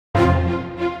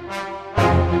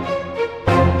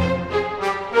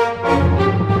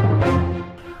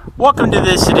Welcome to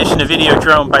this edition of Video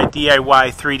Drone by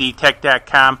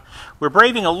DIY3DTech.com. We're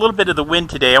braving a little bit of the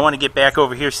wind today. I want to get back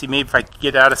over here, see maybe if I can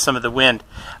get out of some of the wind.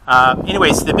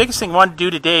 Anyways, the biggest thing I want to do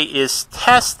today is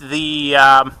test the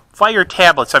Fire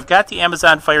tablet. So I've got the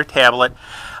Amazon Fire tablet.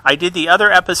 I did the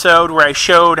other episode where I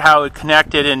showed how it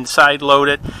connected and side-load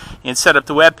it and set up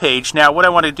the web page. Now what I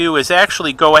want to do is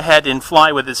actually go ahead and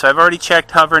fly with it. So I've already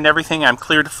checked hover and everything. I'm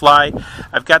clear to fly.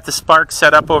 I've got the Spark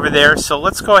set up over there. So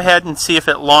let's go ahead and see if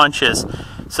it launches.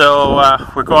 So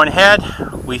we're going ahead.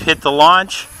 We've hit the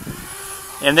launch.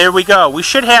 And there we go. We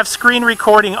should have screen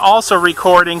recording also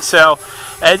recording. So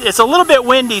it's a little bit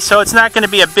windy, so it's not going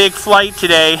to be a big flight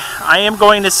today. I am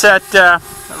going to set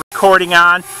recording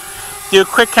on. Do a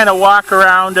quick kind of walk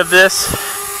around of this,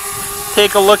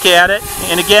 take a look at it,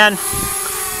 and again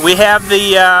we have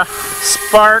the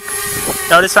Spark.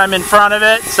 Notice I'm in front of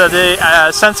it, so the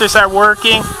sensors are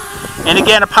working. And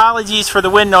again, apologies for the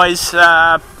wind noise.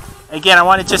 Again, I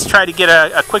want to just try to get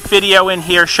a quick video in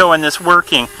here showing this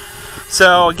working.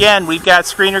 So again, we've got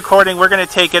screen recording. We're going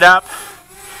to take it up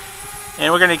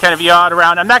and we're going to kind of yaw it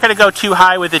around. I'm not going to go too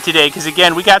high with it today because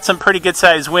again, we got some pretty good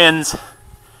sized winds.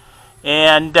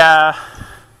 And I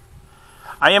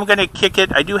am going to kick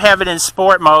it. I do have it in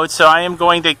sport mode, so I am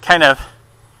going to kind of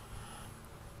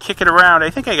kick it around.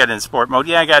 I think I got it in sport mode.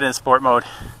 Yeah, I got it in sport mode.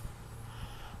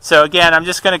 So again, I'm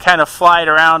just going to kind of fly it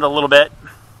around a little bit.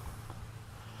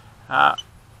 Let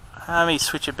me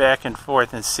switch it back and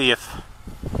forth and see if...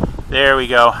 There we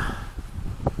go.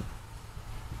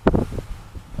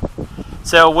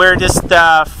 So we're just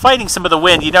fighting some of the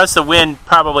wind. You notice the wind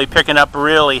probably picking up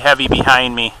really heavy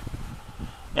behind me.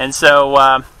 And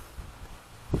so,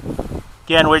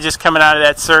 again, we're just coming out of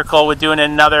that circle. We're doing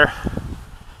another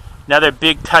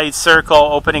big tight circle,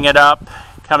 opening it up,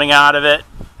 coming out of it.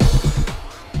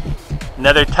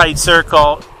 Another tight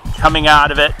circle, coming out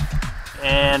of it.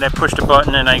 And I pushed a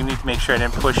button, and I need to make sure I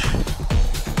didn't push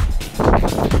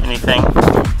anything.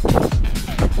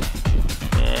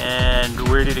 And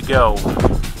where did it go?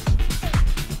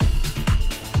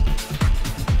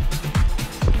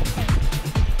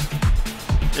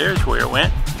 There's where it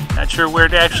went. Not sure where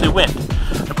it actually went.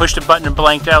 I pushed a button and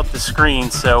blanked out the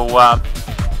screen, so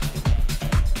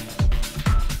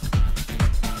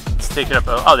let's take it up.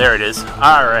 Oh, there it is.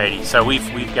 Alrighty, so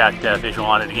we've got visual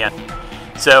on it again.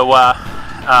 So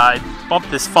I bumped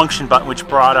this function button, which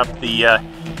brought up the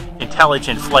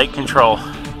intelligent flight control.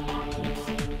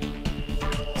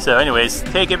 So anyways,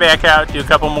 take it back out, do a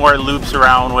couple more loops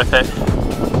around with it.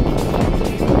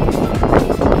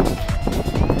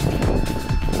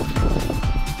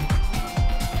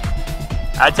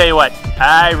 I tell you what,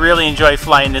 I really enjoy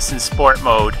flying this in sport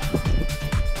mode.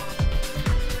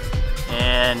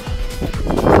 And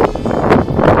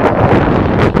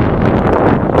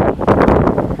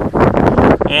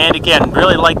again,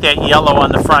 really like that yellow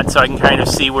on the front so I can kind of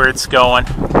see where it's going.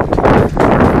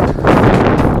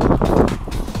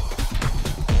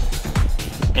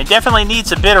 It definitely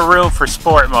needs a bit of room for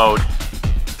sport mode.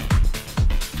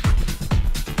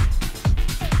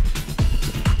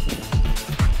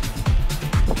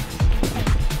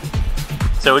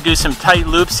 So we'll do some tight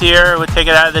loops here. We'll take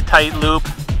it out of the tight loop,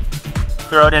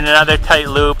 throw it in another tight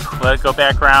loop, let it go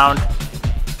back around.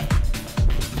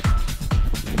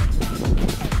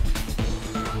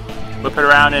 Whip it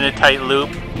around in a tight loop.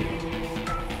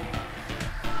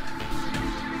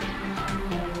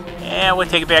 And we'll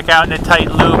take it back out in a tight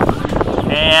loop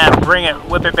and bring it,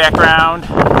 whip it back around.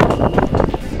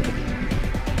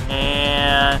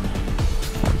 And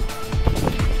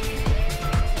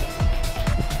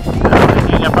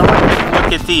I want to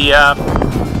look at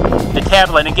the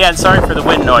tablet. And again, sorry for the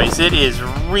wind noise. It is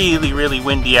really, really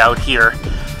windy out here.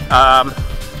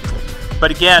 But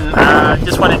again,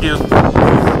 just want to do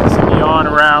some yawn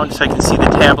around so I can see the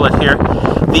tablet here.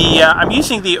 I'm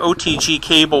using the OTG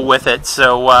cable with it,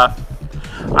 so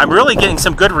I'm really getting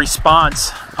some good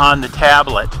response on the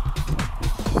tablet.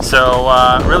 So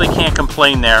really can't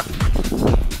complain there.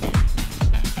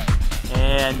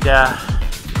 And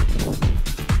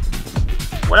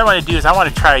what I want to do is I want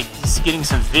to try just getting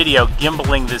some video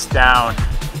gimbaling this down.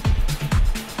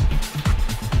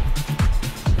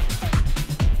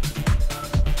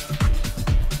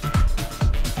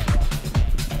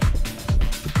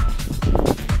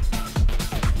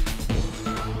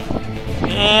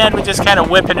 And we're just kind of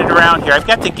whipping it around here. I've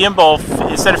got the gimbal,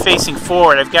 instead of facing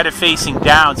forward, I've got it facing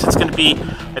down, so it's going to be,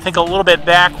 I think, a little bit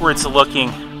backwards looking.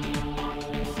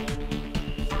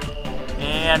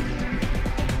 And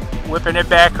whipping it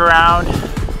back around.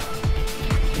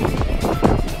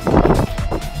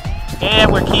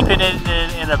 And we're keeping it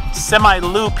in a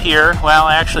semi-loop here. Well,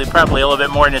 actually, probably a little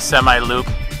bit more than a semi-loop.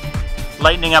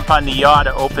 lightening up on the yaw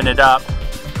to open it up.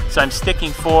 So I'm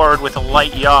sticking forward with a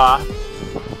light yaw.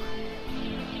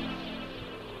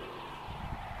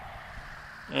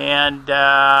 And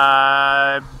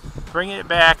bringing it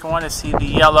back, I want to see the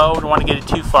yellow. Don't want to get it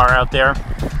too far out there.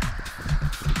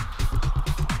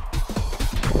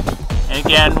 And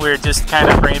again, we're just kind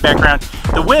of bringing it back around.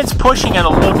 The wind's pushing it a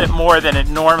little bit more than it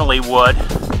normally would.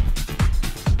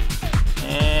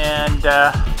 And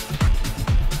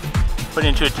put it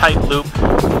into a tight loop.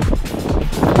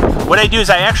 What I do is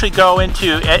I actually go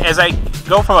into, as I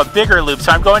go from a bigger loop,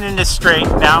 so I'm going into straight.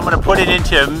 Now I'm going to put it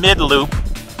into a mid loop.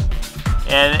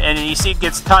 And you see it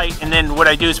gets tight, and then what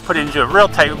I do is put it into a real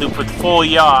tight loop with full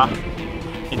yaw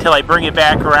until I bring it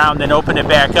back around, then open it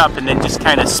back up, and then just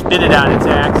kind of spin it on its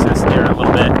axis there a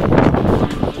little bit.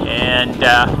 And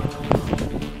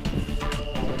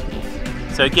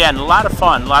so again, a lot of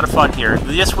fun here.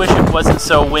 I just wish it wasn't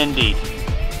so windy.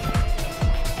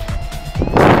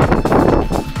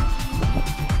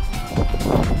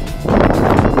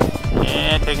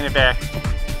 And taking it back.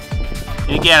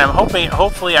 And again,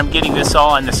 hopefully I'm getting this all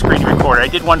on the screen recorder. I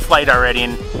did one flight already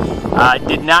and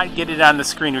did not get it on the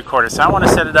screen recorder. So I want to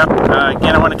set it up.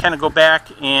 Again, I want to kind of go back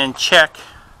and check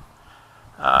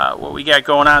what we got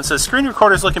going on. So the screen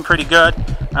recorder is looking pretty good.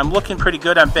 I'm looking pretty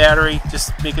good on battery,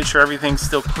 just making sure everything's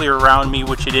still clear around me,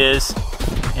 which it is.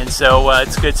 And so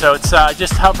it's good. So it's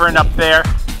just hovering up there.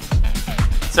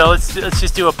 So let's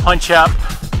just do a punch up.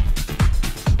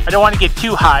 I don't want to get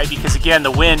too high because again,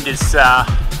 the wind is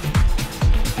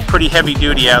pretty heavy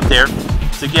duty out there.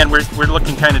 So again, we're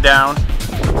looking kind of down,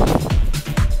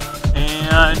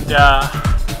 and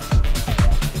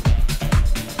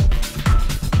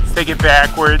let's take it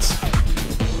backwards.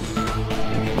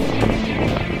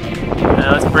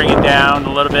 Now let's bring it down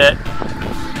a little bit,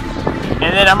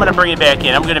 and then I'm going to bring it back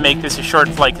in. I'm going to make this a short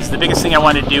flight because the biggest thing I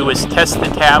want to do is test the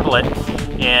tablet.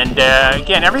 And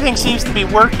again, everything seems to be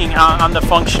working on the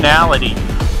functionality.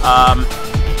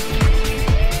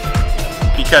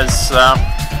 Because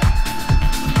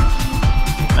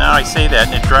now I say that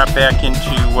and it dropped back into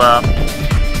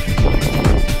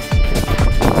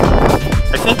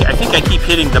I think I keep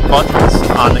hitting the buttons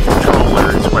on the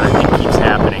controller is what I think keeps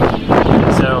happening.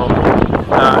 So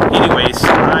anyways,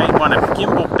 I want to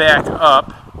gimbal back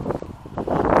up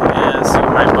and see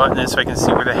where my button is so I can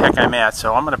see where the heck I'm at.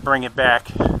 So I'm going to bring it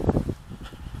back.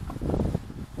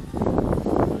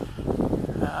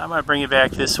 I'm going to bring it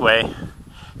back this way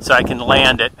so I can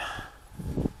land it.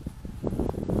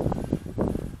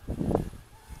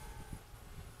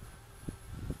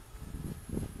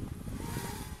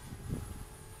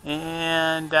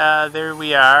 And there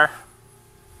we are.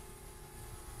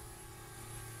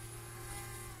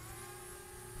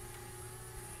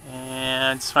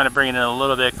 And just want to bring it in a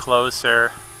little bit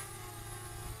closer.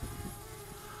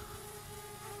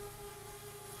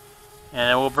 And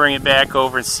then we'll bring it back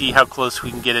over and see how close we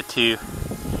can get it to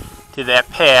that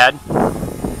pad.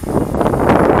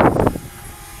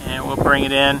 And we'll bring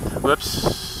it in.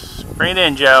 Whoops. Bring it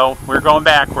in, Joe. We're going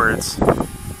backwards.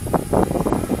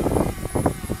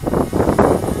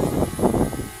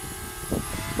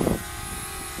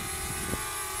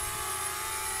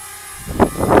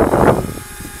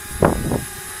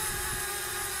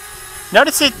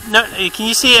 Notice it, can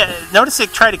you see it? Notice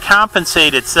it tried to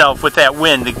compensate itself with that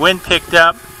wind. The wind picked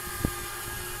up.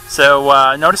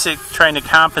 So notice it trying to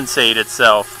compensate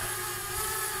itself.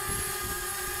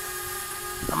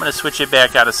 I'm going to switch it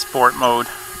back out of sport mode.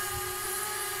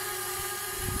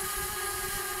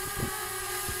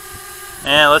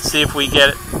 And let's see if we get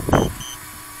it.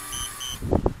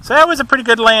 So that was a pretty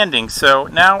good landing. So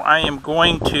now I am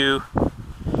going to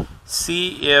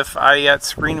see if I got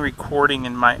screen recording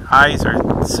and my eyes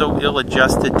are so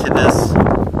ill-adjusted to this.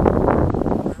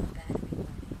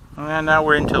 And now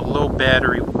we're into low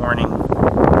battery warning.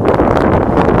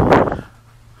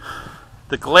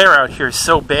 The glare out here is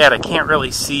so bad I can't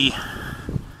really see.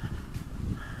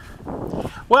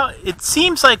 Well, it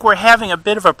seems like we're having a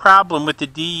bit of a problem with the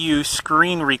DU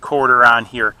screen recorder on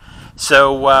here.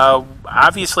 So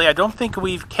obviously I don't think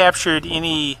we've captured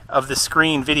any of the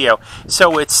screen video.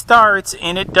 So it starts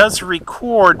and it does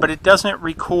record, but it doesn't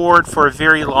record for a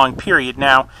very long period.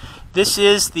 Now this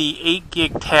is the 8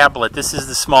 gig tablet. This is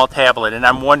the small tablet, and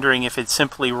I'm wondering if it's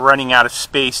simply running out of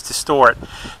space to store it.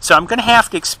 So I'm going to have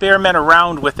to experiment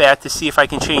around with that to see if I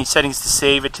can change settings to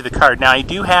save it to the card. Now I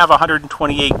do have a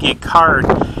 128 gig card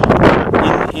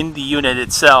in the unit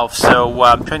itself, so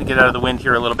I'm trying to get out of the wind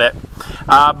here a little bit.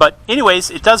 But anyways,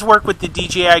 it does work with the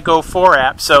DJI Go 4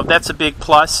 app, so that's a big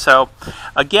plus. So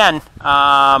again,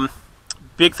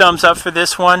 big thumbs up for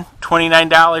this one.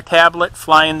 $29 tablet,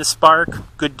 flying the Spark,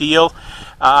 good deal.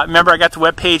 Remember, I got the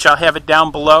web page. I'll have it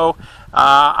down below.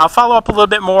 I'll follow up a little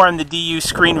bit more on the DU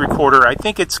screen recorder. I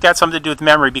think it's got something to do with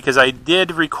memory because I did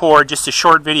record just a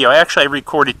short video. Actually, I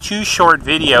recorded 2 short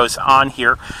videos on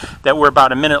here that were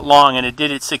about a minute long, and it did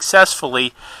it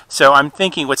successfully. So I'm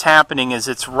thinking what's happening is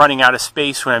it's running out of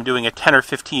space when I'm doing a 10 or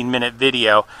 15 minute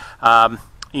video.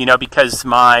 You know, because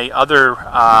my other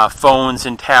phones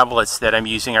and tablets that I'm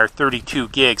using are 32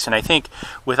 gigs, and I think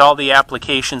with all the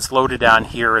applications loaded on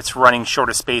here, it's running short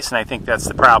of space, and I think that's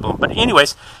the problem. But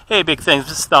anyways, hey, big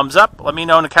thumbs up. Let me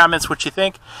know in the comments what you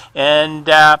think, and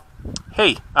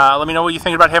hey, let me know what you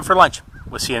think about having for lunch.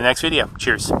 We'll see you in the next video.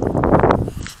 Cheers.